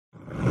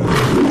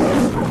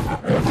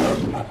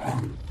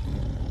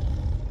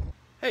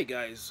Hey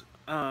guys,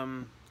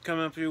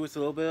 coming up here with a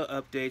little bit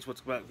of updates,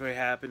 what's about to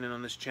happening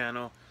on this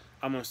channel.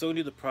 I'm still gonna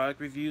do the product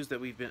reviews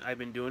that I've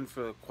been doing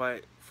for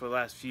the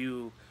last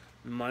few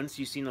months.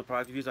 You've seen the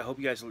product reviews. I hope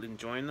you guys are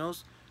enjoying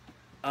those.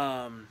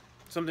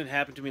 Something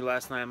happened to me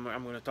last night. I'm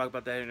going to talk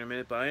about that in a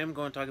minute, but I am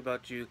going to talk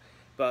about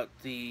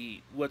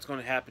the what's going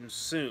to happen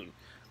soon.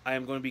 I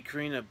am going to be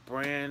creating a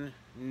brand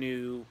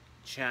new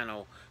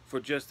channel for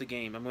just the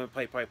game. I'm going to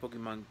play probably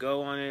Pokemon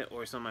Go on it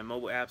or some of my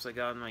mobile apps I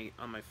got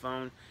on my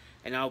phone,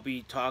 and I'll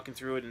be talking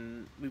through it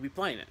and we'll be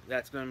playing it.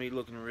 That's going to be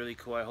looking really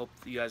cool. I hope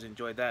you guys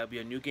enjoyed that. It'll be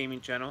a new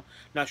gaming channel.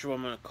 Not sure what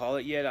I'm going to call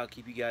it yet. I'll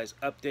keep you guys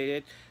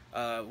updated.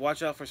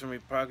 Watch out for some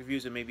product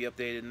reviews that may be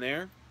updated in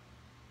there.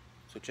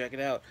 So check it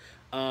out.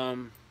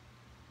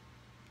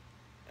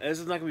 This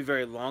is not going to be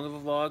very long of a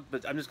vlog,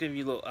 but I'm just giving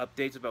you little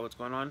updates about what's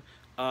going on.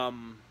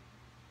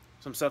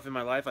 Some stuff in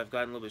my life. I've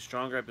gotten a little bit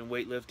stronger. I've been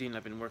weightlifting.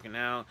 I've been working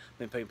out.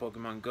 Been playing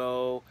Pokemon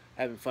Go.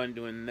 Having fun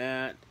doing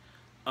that.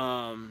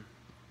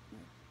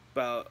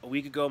 About a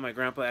week ago, my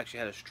grandpa actually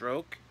had a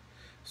stroke.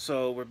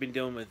 So we've been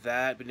dealing with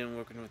that. Been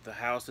working with the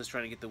houses,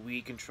 trying to get the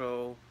weed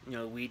control. You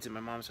know, weeds in my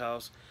mom's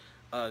house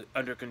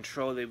under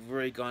control. They've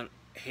really gone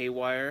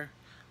haywire.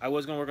 I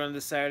was going to work on it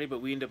this Saturday,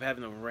 but we ended up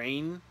having a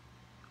rain.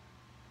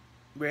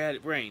 We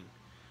had rain.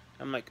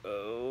 I'm like,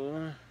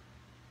 oh.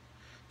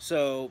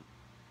 So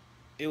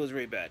it was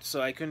really bad.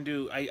 So I couldn't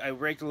do. I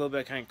raked a little bit.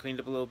 I kind of cleaned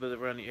up a little bit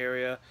around the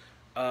area.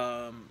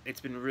 It's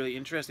been really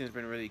interesting. It's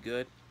been really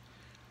good.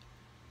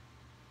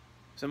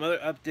 Some other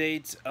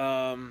updates.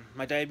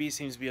 My diabetes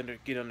seems to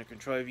get under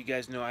control. If you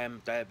guys know, I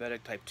am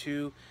diabetic type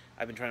 2.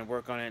 I've been trying to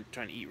work on it,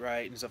 trying to eat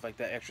right and stuff like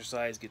that.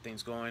 Exercise, get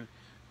things going.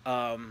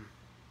 But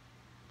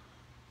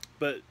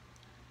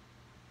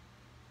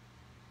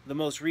the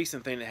most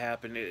recent thing that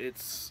happened,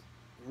 it's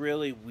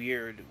really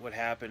weird what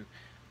happened.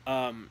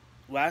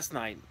 Last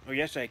night or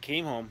yesterday, I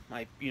came home.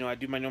 I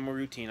do my normal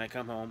routine. I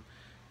come home,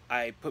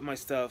 I put my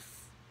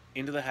stuff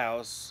into the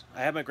house.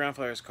 I have my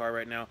grandfather's car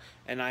right now,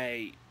 and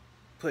I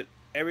put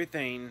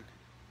everything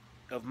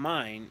of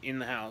mine in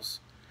the house.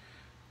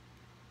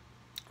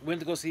 Went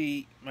to go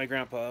see my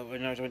grandpa,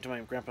 and I went to my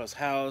grandpa's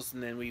house,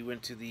 and then we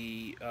went to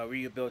the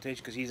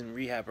rehabilitation because he's in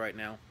rehab right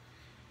now.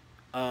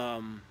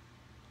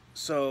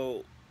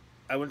 So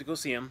I went to go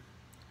see him.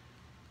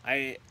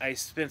 I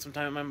spent some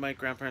time at my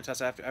grandparents'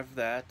 house after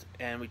that,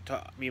 and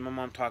me and my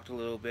mom talked a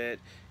little bit.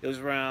 It was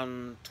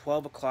around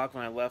 12 o'clock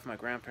when I left my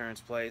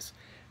grandparents' place.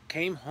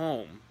 Came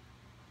home,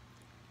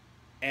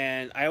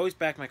 and I always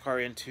back my car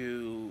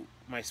into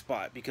my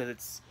spot because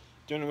it's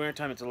during the winter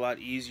time. It's a lot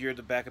easier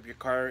to back up your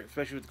car,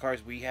 especially with the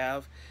cars we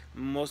have.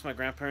 Most of my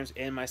grandparents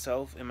and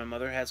myself and my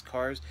mother has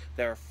cars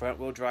that are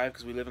front-wheel drive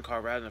because we live in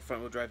Colorado, and the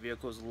front-wheel drive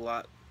vehicle is a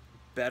lot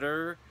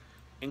better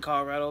in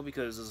Colorado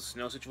because there's a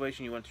snow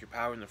situation. You want your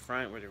power in the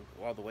front where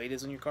all the weight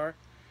is in your car.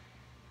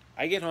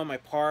 I get home, I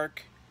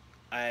park,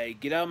 I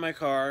get out of my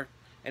car,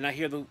 and I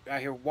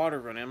hear water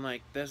running. I'm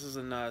like, this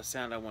isn't a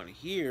sound I want to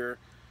hear,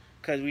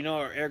 because we know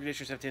our air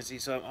conditioners have tendency.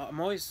 So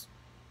I'm always,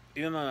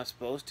 even though I'm not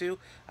supposed to,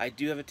 I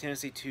do have a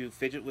tendency to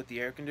fidget with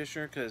the air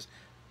conditioner because,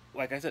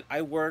 like I said,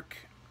 I work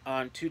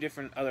on 2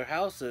 different other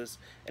houses,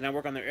 and I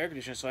work on their air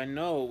conditioner, so I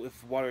know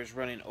if water is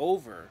running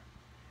over,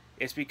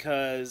 it's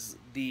because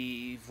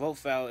the volt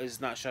valve is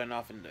not shutting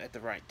off at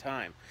the right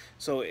time.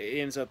 So it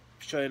ends up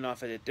shutting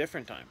off at a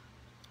different time.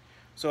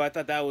 So I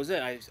thought that was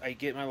it. I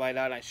get my light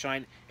out and I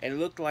shine, and it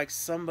looked like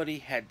somebody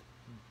had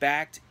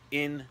backed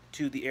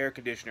into the air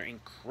conditioner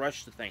and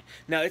crushed the thing.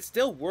 Now it's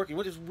still working,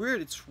 which is weird.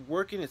 It's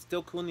working. It's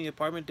still cooling the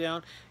apartment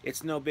down.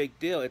 It's no big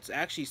deal. It's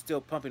actually still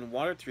pumping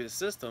water through the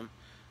system,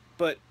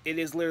 but it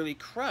is literally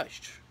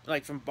crushed,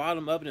 like from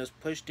bottom up, and it was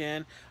pushed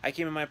in. I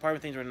came in my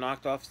apartment. Things were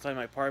knocked off inside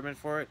my apartment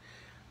for it.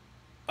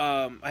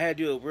 I had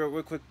to do a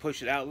real quick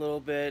push it out a little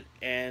bit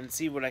and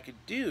see what I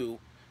could do.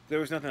 There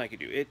was nothing I could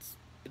do.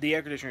 The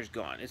air conditioner is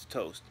gone. It's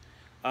toast.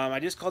 I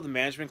just called the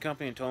management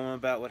company and told them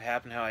about what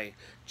happened. How I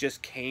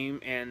just came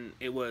and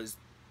I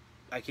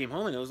came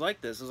home and it was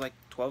like this. It was like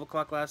 12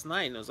 o'clock last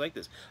night and it was like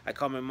this. I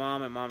called my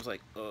mom. My mom's like,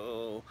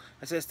 oh.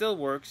 I said, it still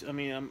works. I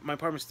mean, my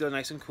apartment's still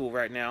nice and cool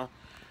right now.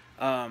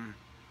 But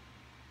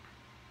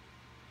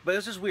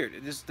it's just weird.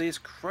 They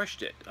just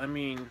crushed it. I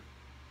mean,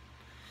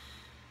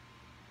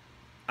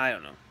 I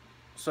don't know.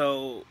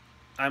 So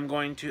I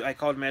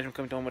called management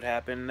company, told them what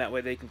happened. That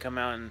way they can come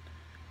out and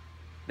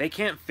they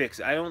can't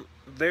fix it.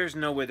 There's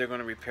no way they're going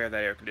to repair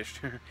that air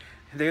conditioner.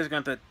 They're just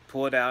going to have to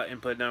pull it out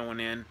and put another one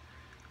in.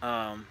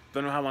 Don't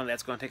know how long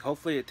that's going to take.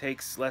 Hopefully it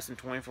takes less than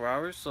 24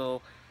 hours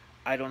so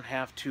I don't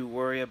have to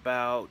worry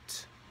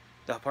about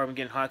the apartment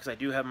getting hot, because I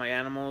do have my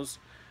animals.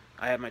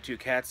 I have my 2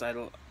 cats I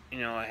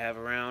have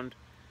around.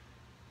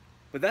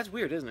 But that's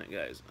weird, isn't it,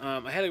 guys?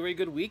 I had a really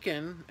good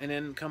weekend, and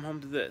then come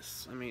home to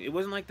this. I mean, it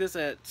wasn't like this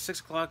at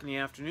 6 o'clock in the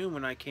afternoon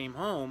when I came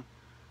home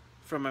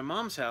from my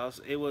mom's house.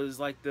 It was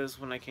like this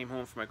when I came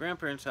home from my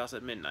grandparents' house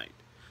at midnight.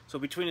 So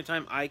between the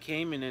time I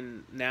came and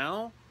then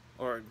now,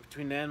 or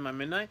between then and my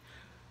midnight,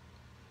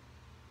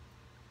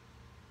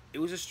 it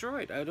was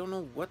destroyed. I don't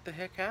know what the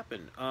heck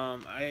happened.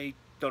 I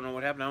don't know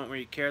what happened. I don't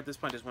really care at this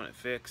point. I just want it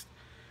fixed.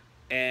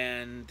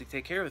 and to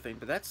take care of things.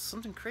 But that's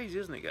something crazy,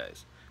 isn't it,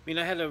 guys? I mean,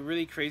 I had a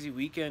really crazy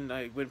weekend.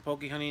 I went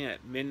poke hunting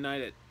at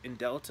midnight in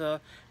Delta,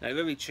 and I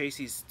literally chased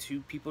these two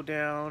people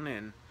down,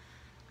 and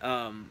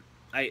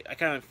I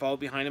kind of followed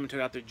behind them and took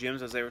out their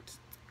gyms as they were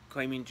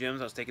claiming gyms.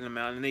 I was taking them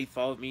out, and they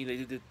followed me.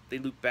 They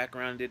looped back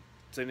around and did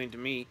the same thing to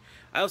me.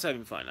 I was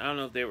having fun. I don't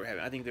know if they were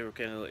having. I think they were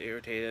kind of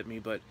irritated at me,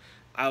 but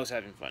I was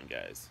having fun,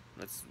 guys.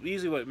 That's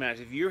usually what matters.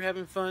 If you're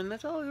having fun,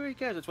 that's all that really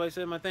cares. That's why I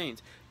said my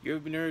things. You're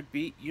a nerd,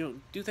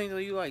 do things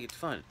that you like. It's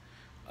fun.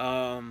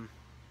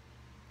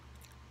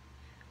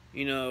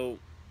 You know,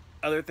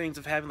 other things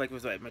have happened, like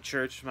with my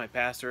church. My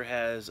pastor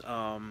has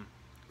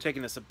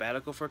taken a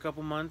sabbatical for a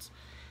couple months,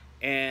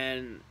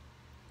 and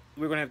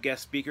we're gonna have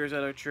guest speakers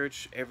at our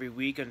church every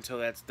week until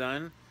that's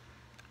done.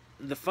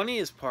 The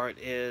funniest part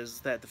is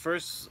that the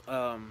first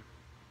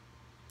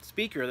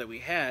speaker that we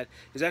had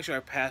is actually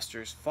our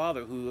pastor's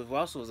father, who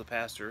also was a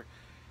pastor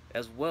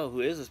as well,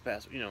 who is his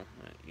pastor. You know,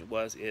 you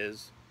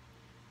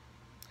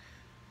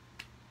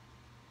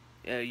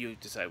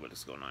decide what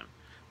is going on.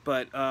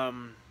 But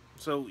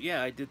so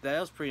yeah, I did that. It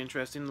was pretty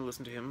interesting to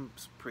listen to him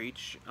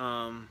preach.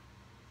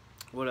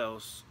 What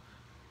else?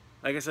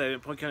 Like I said, I've been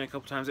Point County a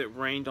couple times. It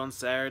rained on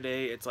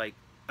Saturday. It's like,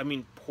 I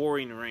mean,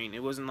 pouring rain.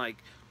 It wasn't like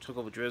took a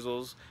couple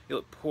drizzles.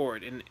 It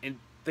poured, and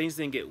things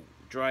didn't get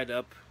dried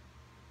up.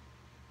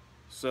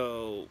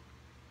 So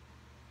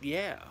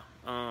yeah.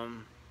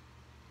 And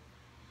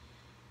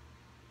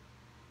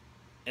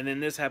then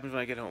this happens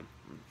when I get home.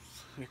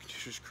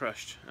 Just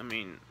crushed. I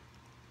mean,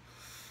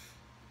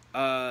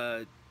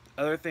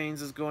 other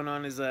things that's going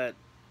on is that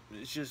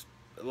it's just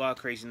a lot of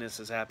craziness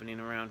is happening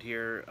around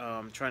here.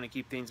 Trying to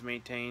keep things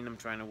maintained. I'm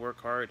trying to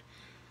work hard.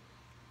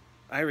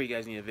 I really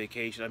guys need a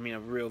vacation. I mean, a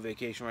real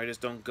vacation where I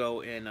just don't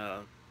go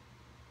and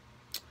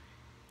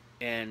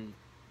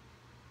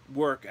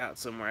work out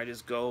somewhere. I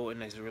just go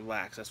and I just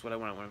relax. That's what I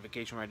want. I want a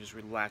vacation where I just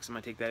relax. I'm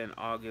gonna take that in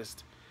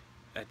August.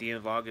 At the end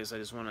of August, I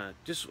want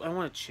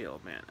to chill,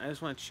 man. I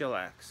just want to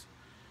chillax.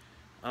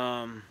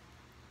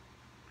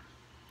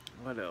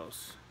 What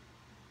else?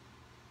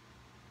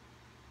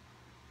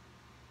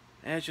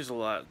 And it's just a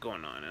lot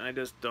going on, and I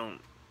just don't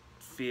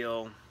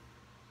feel.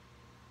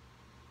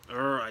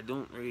 I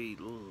don't really.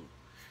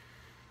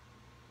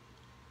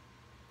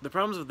 The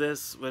problems with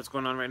this, what's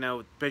going on right now,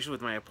 especially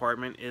with my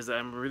apartment, is that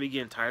I'm really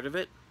getting tired of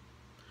it.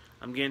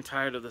 I'm getting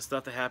tired of the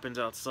stuff that happens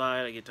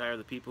outside. I get tired of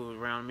the people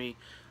around me.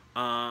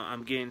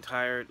 I'm getting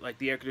tired, like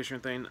the air conditioner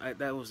thing. I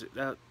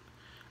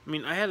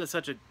mean, I had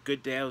such a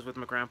good day. I was with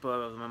my grandpa, I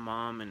was with my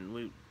mom, and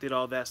we did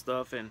all that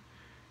stuff. And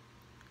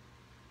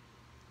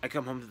I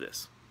come home to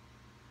this.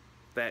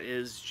 That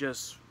is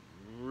just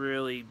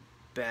really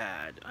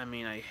bad. I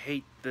mean, I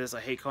hate this. I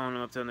hate calling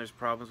them up telling there's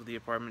problems with the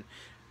apartment.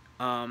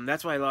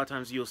 That's why a lot of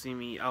times you'll see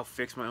me. I'll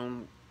fix my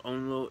own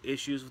little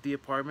issues with the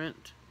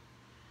apartment.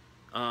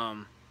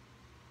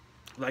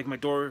 Like my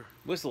door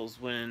whistles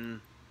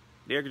when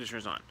the air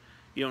conditioner's on.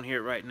 You don't hear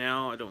it right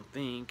now, I don't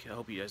think. I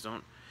hope you guys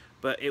don't.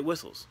 But it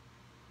whistles.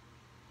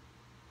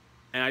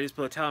 And I just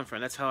put a towel in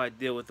front. That's how I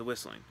deal with the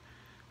whistling.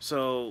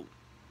 So,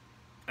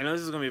 I know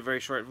this is going to be a very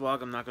short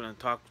vlog. I'm not going to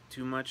talk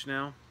too much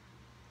now.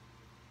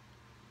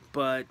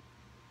 But,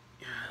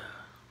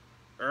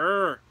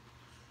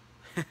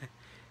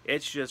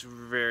 it's just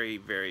very,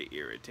 very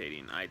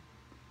irritating.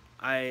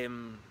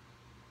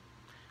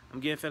 I'm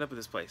getting fed up with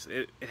this place.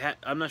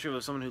 I'm not sure if it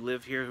was someone who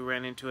lived here who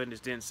ran into it and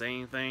just didn't say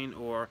anything,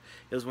 or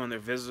it was one of their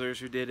visitors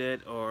who did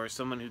it, or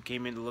someone who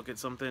came in to look at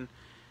something.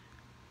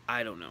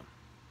 I don't know.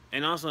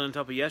 And also on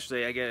top of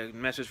yesterday, I get a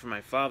message from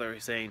my father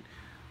saying,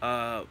 when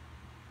are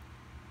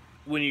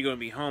you going to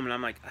be home? And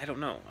I'm like, I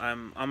don't know.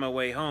 I'm on my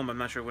way home. I'm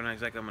not sure when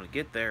exactly I'm going to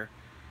get there.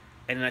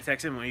 And then I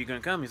text him, when are you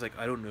going to come? He's like,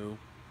 I don't know.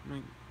 I'm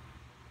like,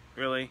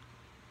 really?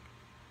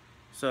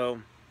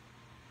 So,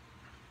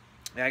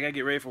 yeah, I gotta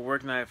get ready for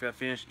work now. I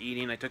finished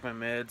eating. I took my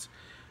meds,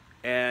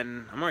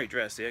 and I'm already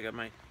dressed. See, I got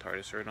my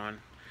TARDIS shirt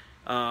on.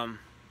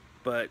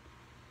 But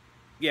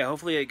yeah,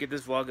 hopefully I get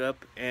this vlog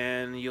up,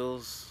 and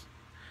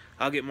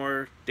I'll get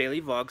more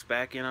daily vlogs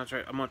back, and I'm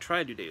gonna try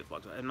to do daily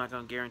vlogs. I'm not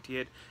gonna guarantee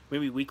it.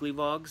 Maybe weekly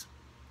vlogs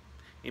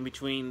in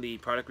between the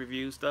product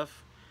review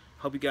stuff.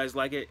 Hope you guys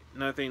like it.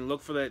 Another thing,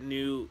 look for the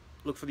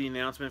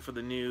announcement for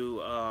the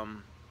new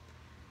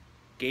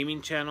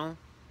gaming channel,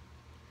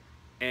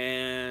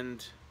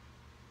 and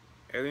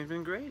everything's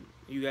been great.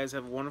 You guys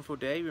have a wonderful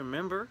day.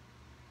 Remember,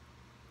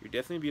 you're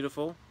definitely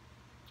beautiful.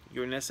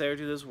 You're necessary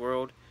to this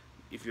world.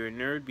 If you're a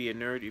nerd, be a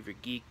nerd. If you're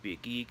a geek, be a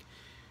geek.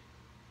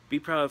 Be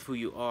proud of who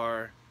you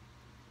are.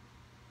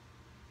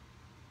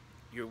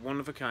 You're one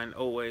of a kind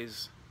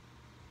always.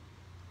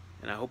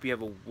 And I hope you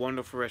have a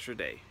wonderful rest of your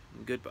day.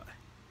 Goodbye.